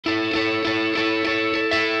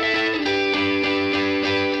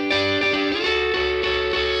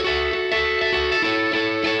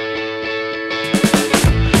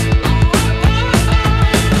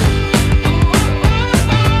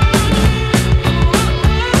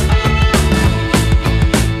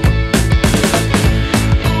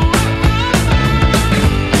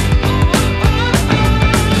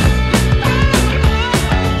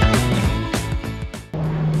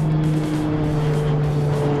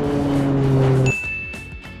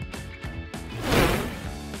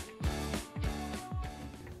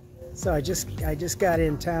So I just got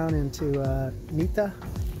in town into Mita,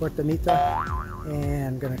 Puerto Mita, and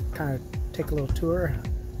I'm gonna kind of take a little tour,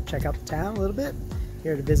 check out the town a little bit.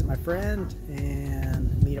 Here to visit my friend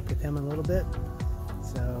and meet up with him in a little bit.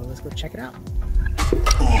 So let's go check it out.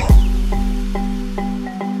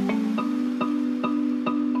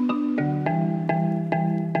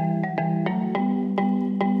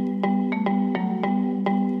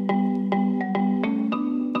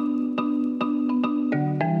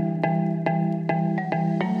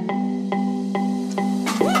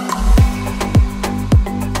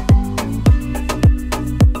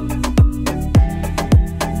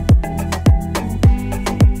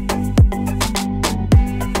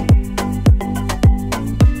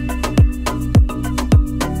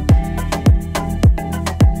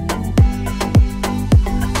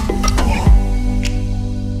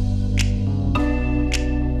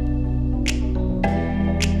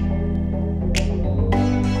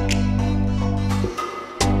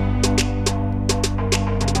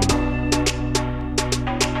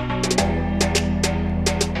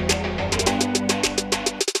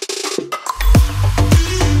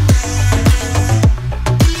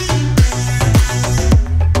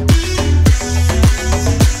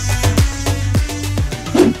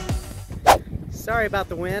 Sorry about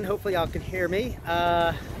the wind. Hopefully y'all can hear me.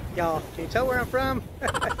 Y'all, can you tell where I'm from?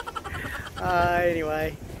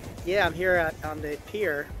 Anyway, yeah, I'm here on the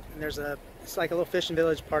pier, and it's like a little fishing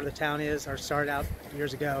village. Part of the town is, or started out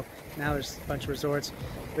years ago. Now there's a bunch of resorts.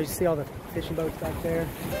 But you see all the fishing boats back there,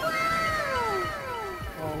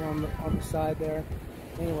 all on the side there.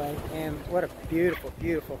 Anyway, and what a beautiful.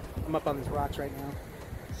 I'm up on these rocks right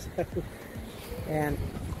now. And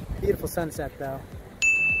beautiful sunset though.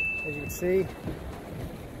 As you can see,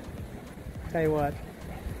 tell you what,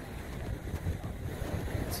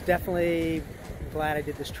 it's definitely glad I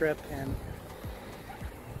did this trip and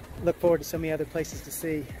look forward to so many other places to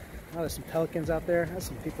see. Oh, there's some pelicans out there. There's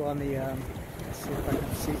some people on the, let's see if I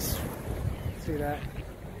can see that.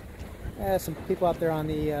 Yeah, some people out there on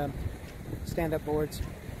the stand-up boards.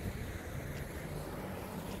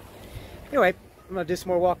 Anyway, I'm gonna do some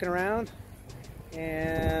more walking around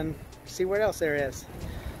and see what else there is.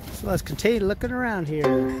 So let's continue looking around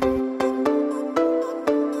here.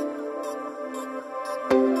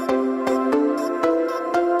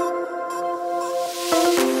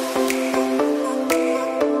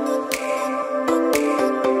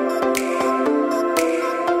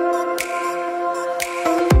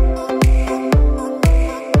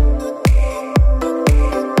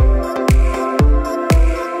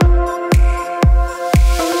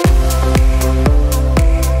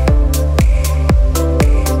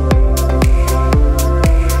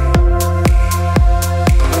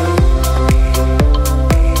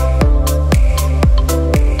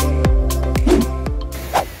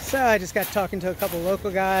 I just got talking to a couple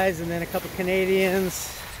local guys and then a couple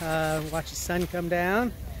Canadians. Watch the sun come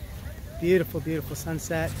down. Beautiful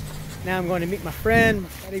sunset. Now I'm going to meet my friend, my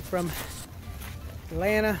buddy from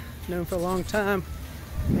Atlanta, known for a long time,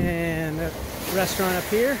 and a restaurant up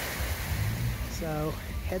here. So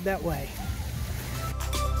head that way.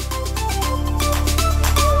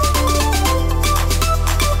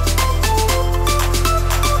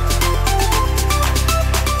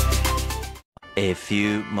 A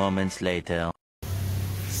few moments later.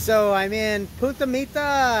 So I'm in Punta Mita.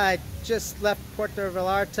 I just left Puerto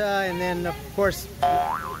Vallarta, and then of course.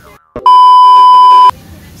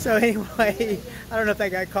 So anyway, I don't know if that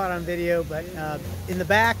got caught on video, but in the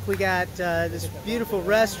back we got this beautiful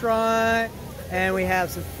restaurant, and we have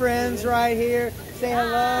some friends right here. Say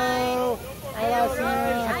hello. Hello,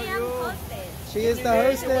 I am hostess. She is the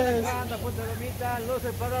hostess.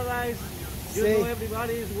 You know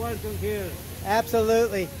everybody is welcome here.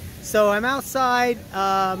 Absolutely. So I'm outside.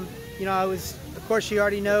 You know, of course you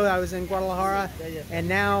already know I was in Guadalajara, and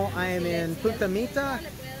now I am in Punta Mita,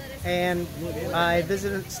 and I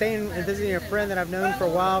staying and visiting a friend that I've known for a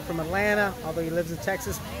while from Atlanta, although he lives in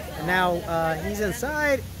Texas, and now he's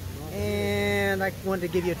inside, and I wanted to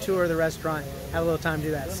give you a tour of the restaurant, have a little time to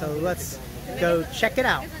do that. So let's go check it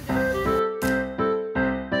out.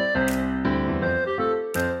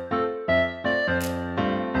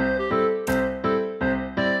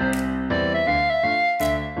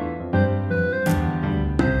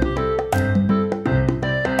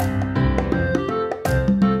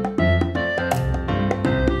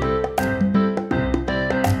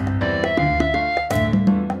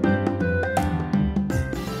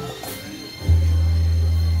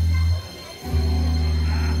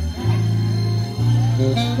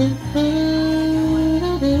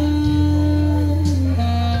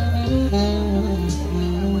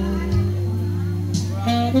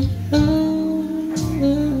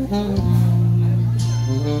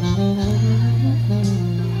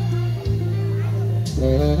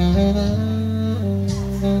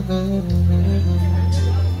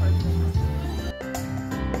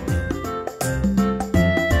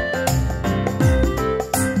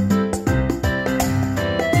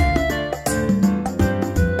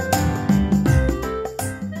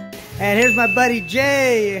 And here's my buddy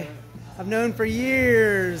Jay. I've known for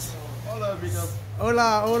years. Hola, amigos.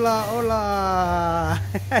 Hola, hola, hola.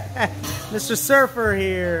 Mr. Surfer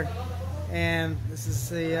here. And this is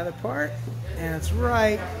the other part. And it's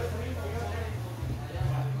right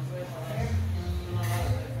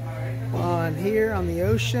on here on the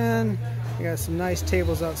ocean. We got some nice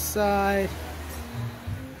tables outside.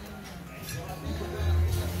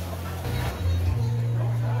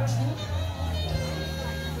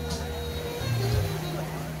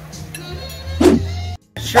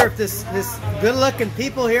 Sure if this good looking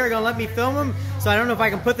people here are gonna let me film them, so I don't know if I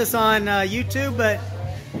can put this on YouTube, but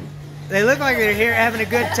they look like they're here having a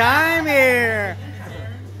good time here.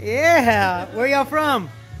 Yeah, where y'all from?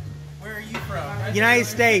 Where are you from? United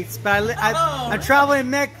States, but I'm traveling in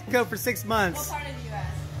Mexico for 6 months. What part of the U.S.?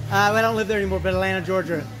 I don't live there anymore, but Atlanta,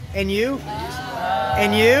 Georgia. And you?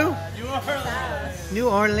 And you? New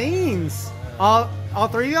Orleans. All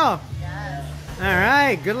three of y'all? Yes. All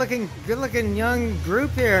right, good looking young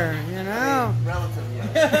group here, you know.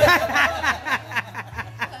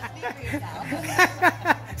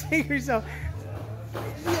 Speak for yourself.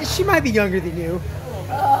 Yeah, she might be younger than you.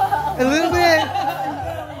 A little bit.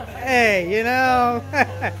 Hey, you know.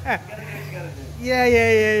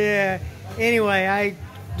 Yeah. Anyway, I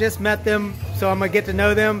just met them, so I'm gonna get to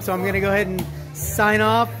know them. So I'm gonna go ahead and sign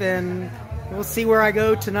off, and we'll see where I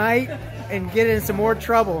go tonight and get in some more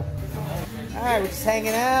trouble. All right, we're just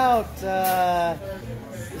hanging out.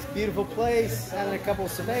 This beautiful place, having a couple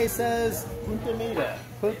of cervezas. Punta Mita.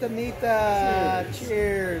 Punta Mita.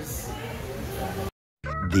 Cheers.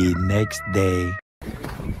 The next day.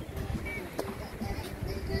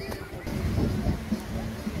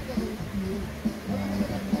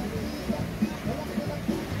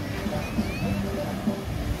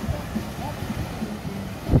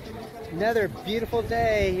 Another beautiful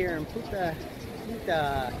day here in Punta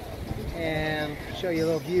Mita, and show you a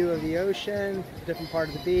little view of the ocean, different part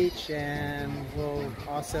of the beach, and we'll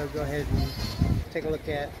also go ahead and take a look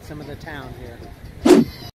at some of the town here.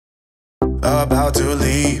 About to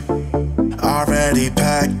leave, already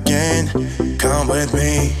packing. Come with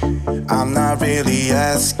me, I'm not really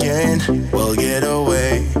asking. We'll get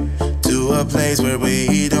away to a place where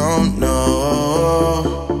we don't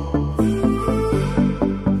know.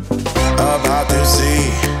 About to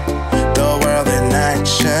see the world in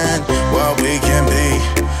action, what we can be,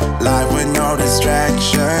 life with no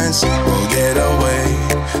distractions. We'll get away,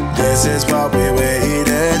 this is what we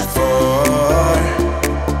waited for.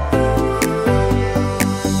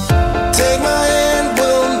 Take my hand,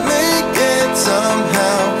 we'll make it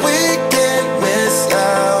somehow, we can't miss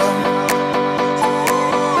out.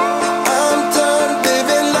 I'm done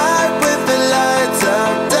living life with the lights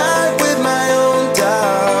out, die with my own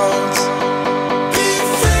doubts.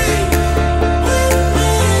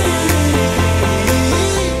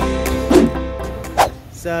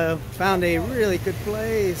 So, found a really good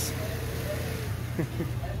place.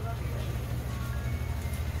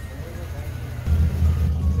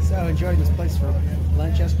 So, enjoyed this place for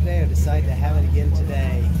lunch yesterday. I decided to have it again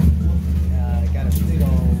today. Got a big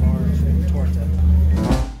old large torta.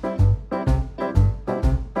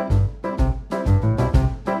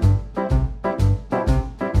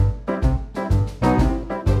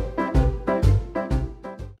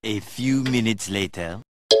 A few minutes later.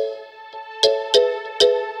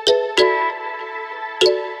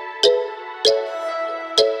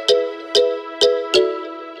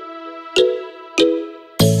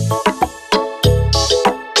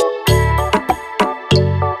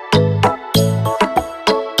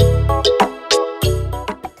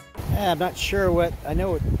 I'm not sure what, I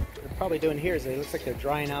know what they're probably doing here is it looks like they're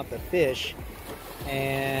drying out the fish,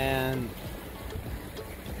 and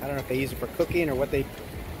I don't know if they use it for cooking or what they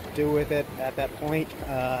do with it at that point,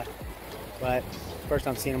 but first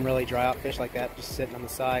I'm seeing them really dry out fish like that just sitting on the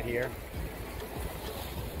side here.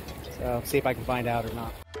 So see if I can find out or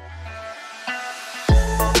not.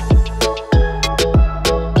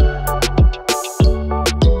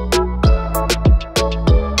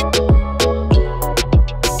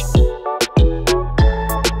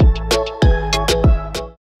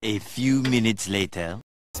 A few minutes later.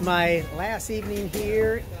 It's my last evening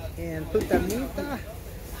here in Punta Mita,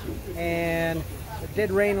 and it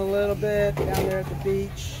did rain a little bit down there at the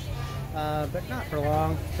beach, but not for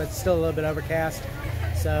long, but still a little bit overcast.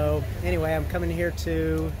 So anyway, I'm coming here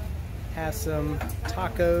to have some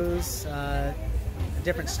tacos, a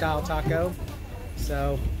different style taco.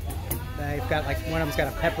 So they've got, like, one of them's got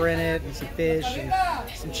a pepper in it and some fish and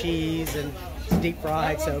some cheese and it's deep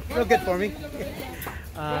fried, so real good for me.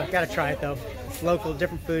 Gotta try it though. It's local,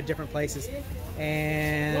 different food, different places,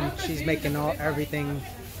 and she's making everything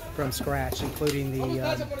from scratch, including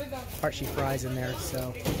the part she fries in there.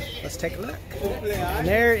 So let's take a look. And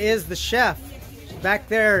there is the chef back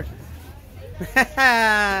there.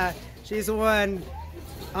 She's the one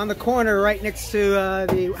on the corner right next to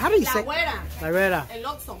the, how do you say? La Rueda.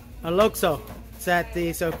 El Oxo. It's at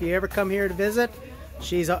the, so if you ever come here to visit,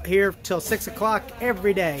 she's here till 6 o'clock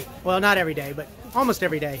every day. Well, not every day, but almost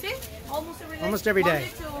every day. Almost every day.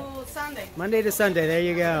 Monday to Sunday. Monday to Sunday, there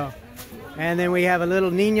you go. And then we have a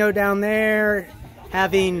little Nino down there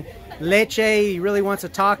having leche. He really wants a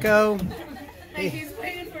taco. He's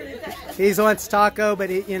waiting for the taco. He wants taco, but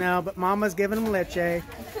he, you know, but Mama's giving him leche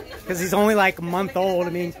because he's only like a month old. I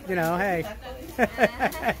mean, you know, hey.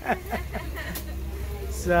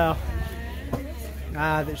 So,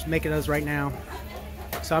 they're just making those right now.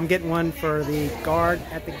 So I'm getting one for the guard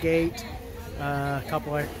at the gate, a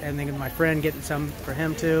couple, and then my friend getting some for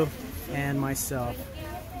him too, and myself.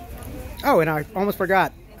 Oh, and I almost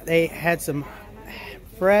forgot. They had some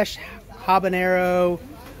fresh habanero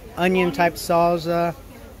onion type salsa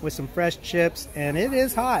with some fresh chips, and it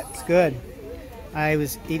is hot. It's good. I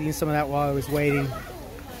was eating some of that while I was waiting,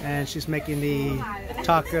 and she's making the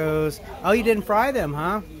tacos. Oh, you didn't fry them,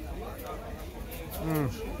 huh?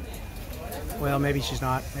 Well, maybe she's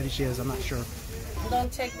not. Maybe she is. I'm not sure.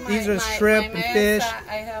 Don't take my, these are shrimp and fish.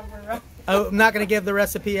 I have a Oh, I'm not going to give the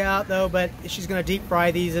recipe out though, but she's going to deep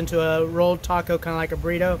fry these into a rolled taco, kind of like a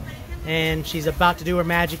burrito. And she's about to do her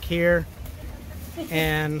magic here,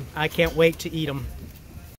 and I can't wait to eat them.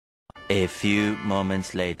 A few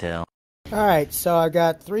moments later. All right, so I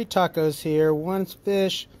got 3 tacos here. One's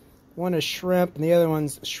fish, one is shrimp, and the other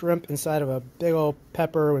one's shrimp inside of a big old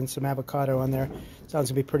pepper and some avocado on there. Sounds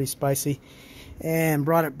to be pretty spicy. And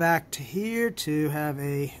brought it back to here to have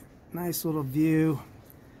a nice little view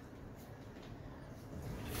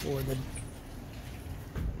for the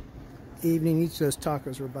evening. Each of those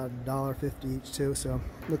tacos were about $1.50 each too, so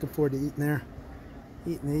looking forward to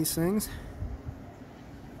eating these things.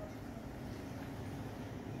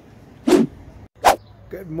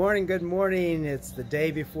 Good morning, good morning. It's the day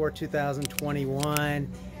before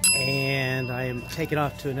 2021, and I am taking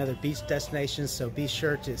off to another beach destination, so be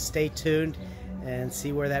sure to stay tuned and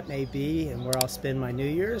see where that may be and where I'll spend my New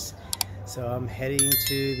Year's. So I'm heading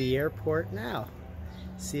to the airport now.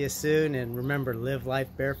 See you soon, and remember, live life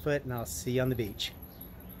barefoot, and I'll see you on the beach.